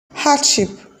Hardship.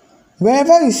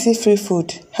 Wherever you see free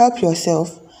food, help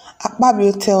yourself,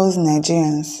 Akpabio tells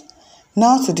Nigerians.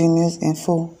 Now to the news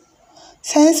info.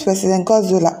 Senate President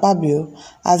Govt Akpabio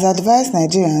has advised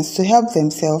Nigerians to help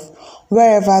themselves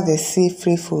wherever they see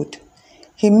free food.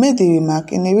 He made the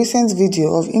remark in a recent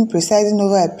video of him presiding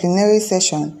over a plenary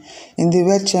session in the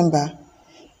Red Chamber.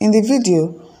 In the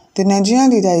video, the Nigerian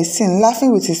leader is seen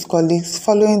laughing with his colleagues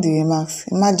following the remarks.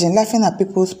 Imagine laughing at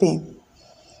people's pain,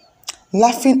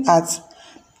 laughing at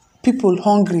people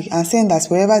hungry and saying that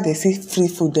wherever they see free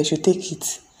food, they should take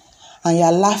it. And you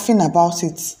are laughing about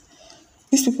it.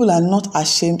 These people are not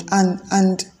ashamed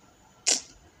and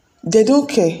they don't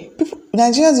care.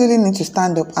 Nigerians really need to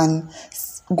stand up and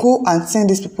go and send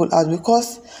these people out,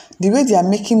 because the way they are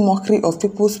making mockery of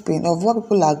people's pain, of what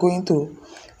people are going through,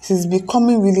 it is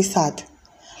becoming really sad.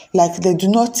 Like they do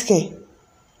not care.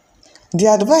 The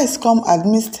advice comes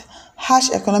amidst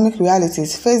harsh economic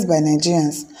realities faced by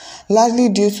Nigerians, largely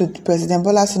due to President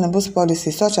Bola Tinubu's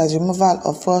policies such as removal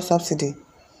of fuel subsidy.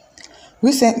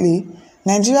 Recently,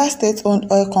 Nigeria's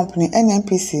state-owned oil company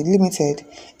NNPC Limited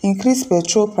increased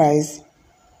petrol price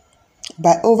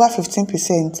by over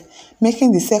 15%,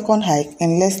 making the second hike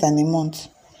in less than a month,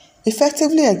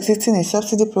 effectively exiting a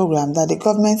subsidy program that the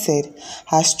government said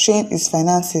has strained its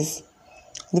finances.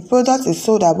 The product is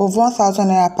sold above 1,000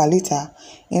 naira per litre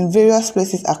in various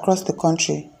places across the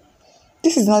country.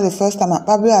 This is not the first time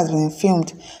Akpabio has been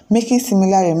filmed making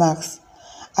similar remarks.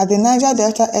 At the Niger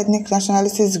Delta Ethnic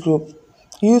Nationalities Group,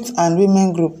 Youth and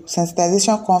Women Group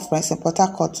Sensitization Conference in Port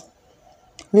Harcourt,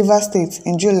 Rivers State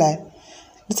in July,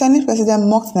 the Senate President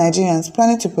mocked Nigerians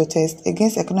planning to protest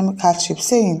against economic hardship,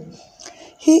 saying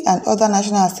he and other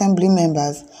National Assembly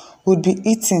members would be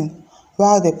eating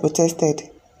while they protested.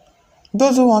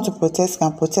 Those who want to protest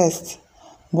can protest,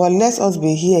 but let us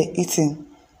be here eating,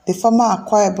 the former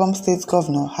Akpabio state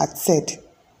governor had said.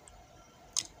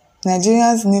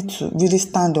 Nigerians need to really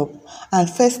stand up and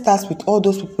first start with all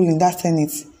those people in that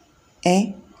Senate,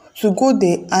 to go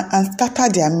there and scatter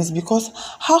their midst, because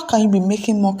how can you be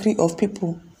making mockery of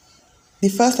people? The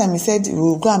first time you said we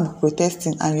will go and be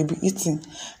protesting and you'll be eating.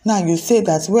 Now you say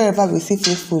that wherever we see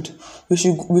free food,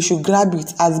 we should grab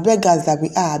it as beggars that we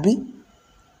are, abi?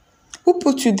 Who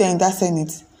put you there in that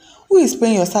Senate? Who is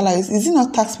paying your salaries? Is it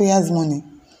not taxpayers' money?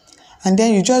 And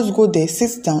then you just go there,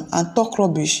 sit down and talk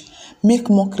rubbish, make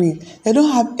mockery. They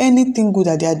don't have anything good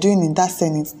that they are doing in that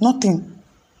Senate. Nothing.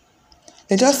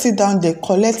 They just sit down there,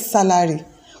 collect salary,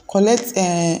 collect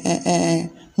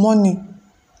money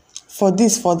for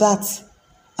this, for that.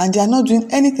 And they are not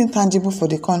doing anything tangible for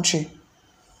the country.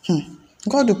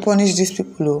 God will punish these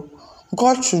people.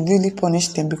 God should really punish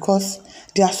them because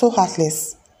they are so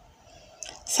heartless.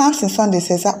 Samson Sunday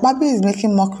says Akpabio is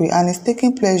making mockery and is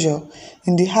taking pleasure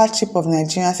in the hardship of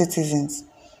Nigerian citizens.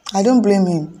 I don't blame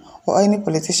him or any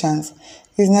politicians.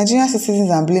 It's Nigerian citizens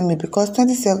and blame me, because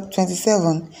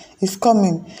 2027 is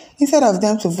coming. Instead of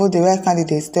them to vote the right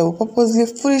candidates, they will purposely,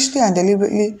 foolishly and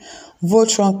deliberately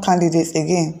vote wrong candidates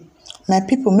again. My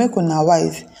people, make una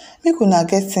wise, make una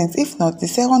get sense. If not, the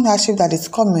second hardship that is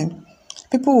coming,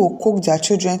 people will cook their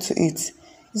children to eat.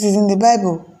 It is in the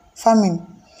Bible, famine.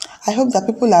 I hope that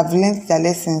people have learned their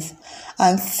lessons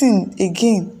and seen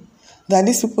again that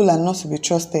these people are not to be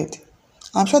trusted.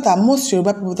 I'm sure that most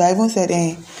Yoruba people that even said,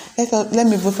 let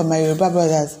me vote for my Yoruba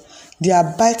brothers, they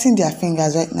are biting their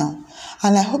fingers right now.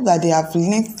 And I hope that they have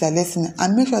learned their lesson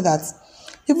and make sure that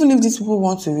even if these people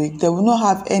want to rig, they will not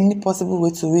have any possible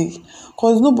way to rig.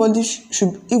 Because nobody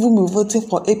should even be voting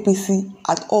for APC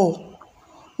at all.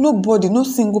 Nobody, no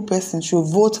single person should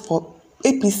vote for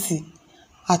APC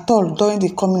at all during the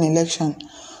coming election.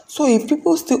 So if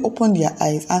people still open their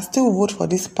eyes and still vote for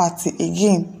this party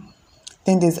again,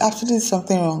 then there's absolutely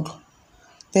something wrong.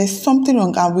 There's something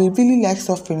wrong, and we really like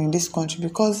suffering in this country,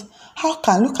 because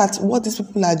look at what these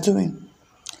people are doing.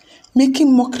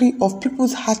 Making mockery of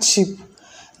people's hardship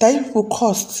that people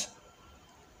caused.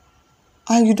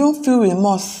 And you don't feel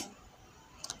remorse.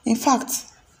 In fact,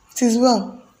 it is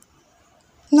well.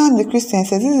 Now the Christian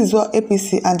says this is what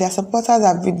APC and their supporters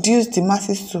have reduced the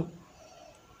masses to.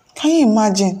 Can you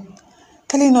imagine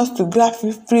telling us to grab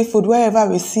free food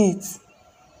wherever we see it?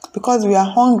 Because we are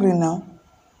hungry now.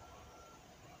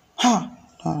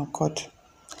 Oh God.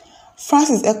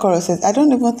 Francis Ekoro says, I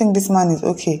don't even think this man is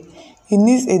okay. He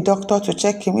needs a doctor to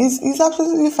check him. He's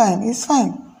absolutely fine. He's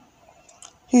fine.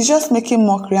 He's just making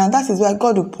mockery, and that is why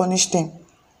God will punish them.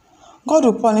 God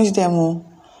will punish them.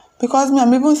 Because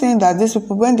I'm even saying that these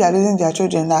people, when they are losing their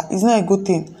children, that is not a good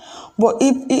thing. But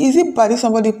is it bad if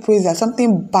somebody prays that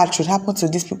something bad should happen to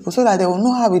these people so that they will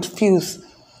know how it feels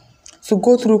to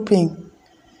go through pain?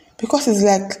 Because it's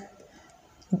like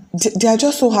They are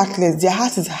just so heartless. Their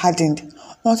heart is hardened.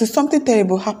 Until something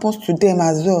terrible happens to them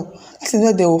as well, that is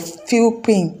where they will feel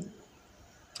pain.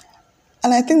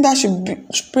 And I think that should be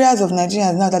prayers of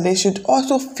Nigerians now, that they should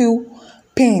also feel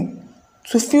pain,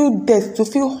 to feel death, to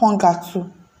feel hunger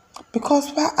too.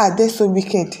 Because why are they so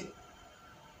wicked?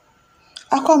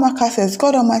 Akwamaka says,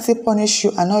 God Almighty punish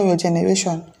you and all your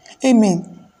generation.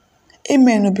 Amen.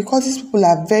 Amen. Because these people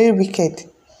are very wicked.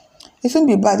 It won't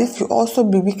be bad if you also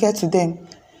be wicked to them.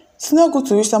 It's not good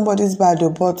to wish somebody's bad though,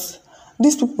 but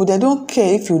these people, they don't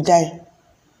care if you die.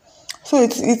 So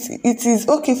it is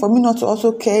okay for me not to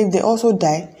also care if they also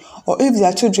die, or if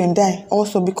their children die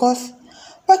also, because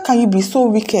why can you be so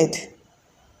wicked?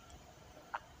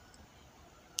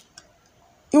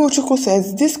 Iwochukwu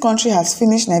says, this country has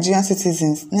finished Nigerian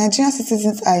citizens. Nigerian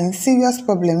citizens are in serious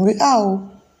problem. We are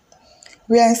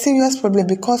in serious problem,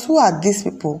 because who are these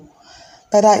people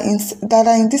that are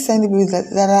in this assembly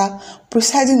that are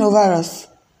presiding over us?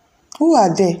 Who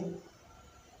are they?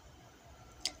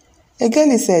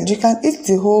 Again, he said, you can eat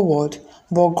the whole world,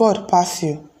 but God pass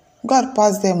you. God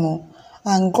pass them all,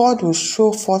 and God will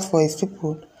show forth for his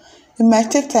people. It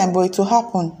might take time, but it will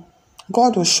happen.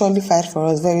 God will surely fight for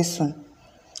us very soon.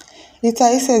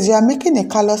 Itai says, you are making a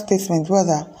callous statement,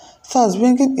 brother, thus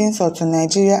bringing insult to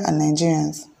Nigeria and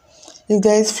Nigerians. If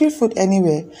there is free food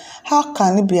anywhere, how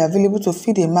can it be available to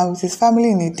feed a man with his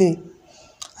family in a day?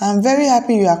 I am very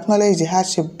happy you acknowledge the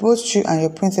hardship both you and your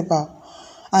principal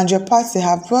and your party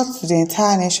have brought to the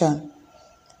entire nation.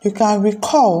 You can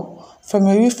recall from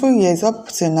your youthful years up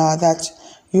to now that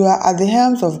you are at the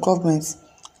helms of government.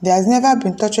 There has never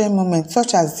been torturing moment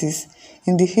such as this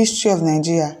in the history of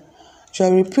Nigeria.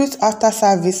 Your repute after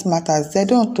service matters. They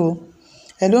don't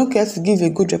care to give a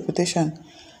good reputation.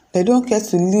 They don't care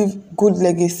to leave good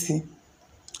legacy.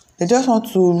 They just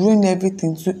want to ruin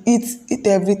everything, to eat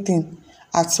everything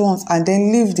at once, and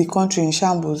then leave the country in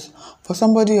shambles for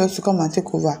somebody else to come and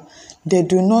take over. They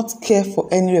do not care for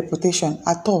any reputation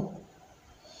at all.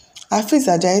 Afiz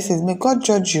Ajayi says, may God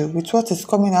judge you with what is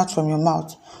coming out from your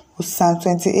mouth. With Psalm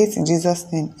 28 in Jesus'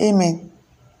 name. Amen.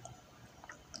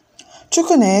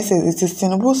 Chukwuneye says, it is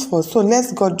Tinubu's fault, so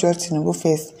let God judge Tinubu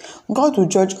first. God will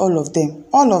judge all of them.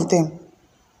 All of them.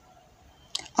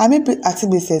 Amibi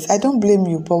Atibe says, I don't blame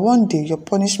you, but one day your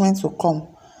punishment will come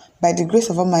by the grace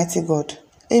of Almighty God.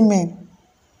 Amen.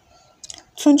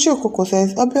 Tunchi Okoko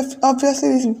says, obviously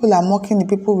these people are mocking the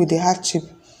people with the hardship.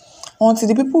 Until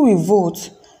the people will vote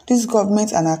this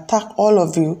government and attack all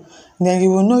of you, then you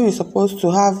will know you're supposed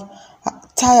to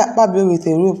tie Akpabio with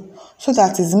a rope, so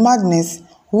that his madness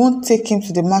won't take him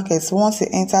to the markets. Once he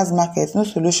enters markets, no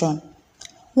solution.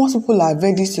 Once people are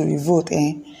ready to revolt,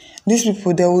 these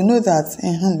people, they will know that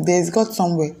there is God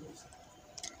somewhere.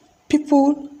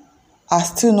 People are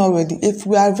still not ready. If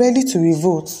we are ready to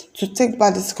revolt, to take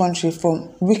back this country from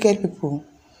wicked people,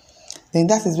 then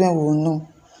that is when we will know.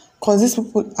 Because these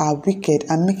people are wicked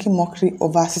and making mockery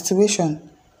of our situation.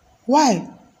 Why?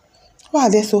 Why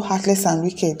are they so heartless and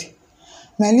wicked?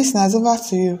 My listeners, over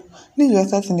to you. Leave your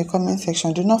thoughts in the comment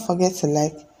section. Do not forget to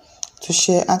like, to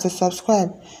share, and to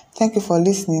subscribe. Thank you for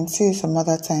listening. See you some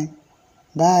other time.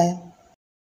 Bye.